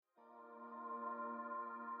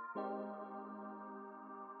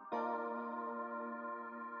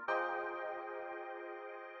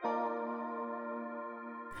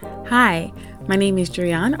Hi, my name is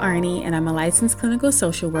Julianne Arney, and I'm a licensed clinical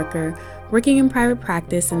social worker working in private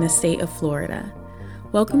practice in the state of Florida.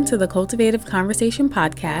 Welcome to the Cultivative Conversation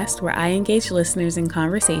podcast, where I engage listeners in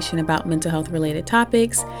conversation about mental health related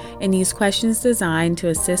topics and use questions designed to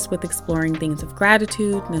assist with exploring themes of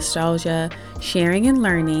gratitude, nostalgia, sharing and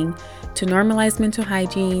learning, to normalize mental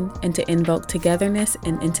hygiene, and to invoke togetherness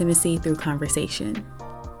and intimacy through conversation.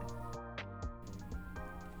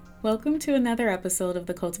 Welcome to another episode of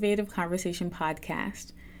the Cultivative Conversation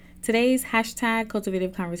podcast. Today's hashtag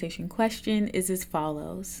Cultivative Conversation question is as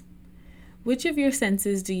follows. Which of your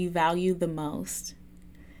senses do you value the most?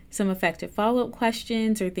 Some effective follow-up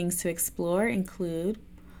questions or things to explore include,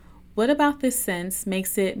 what about this sense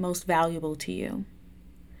makes it most valuable to you?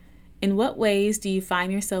 In what ways do you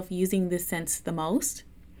find yourself using this sense the most?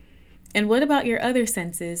 And what about your other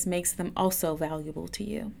senses makes them also valuable to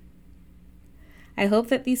you? I hope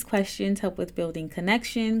that these questions help with building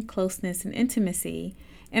connection, closeness, and intimacy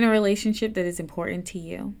in a relationship that is important to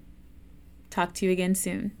you. Talk to you again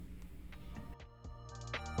soon.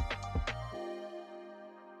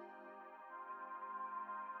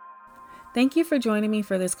 Thank you for joining me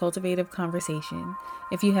for this cultivative conversation.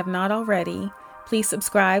 If you have not already, please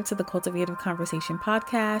subscribe to the Cultivative Conversation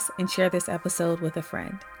podcast and share this episode with a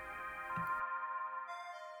friend.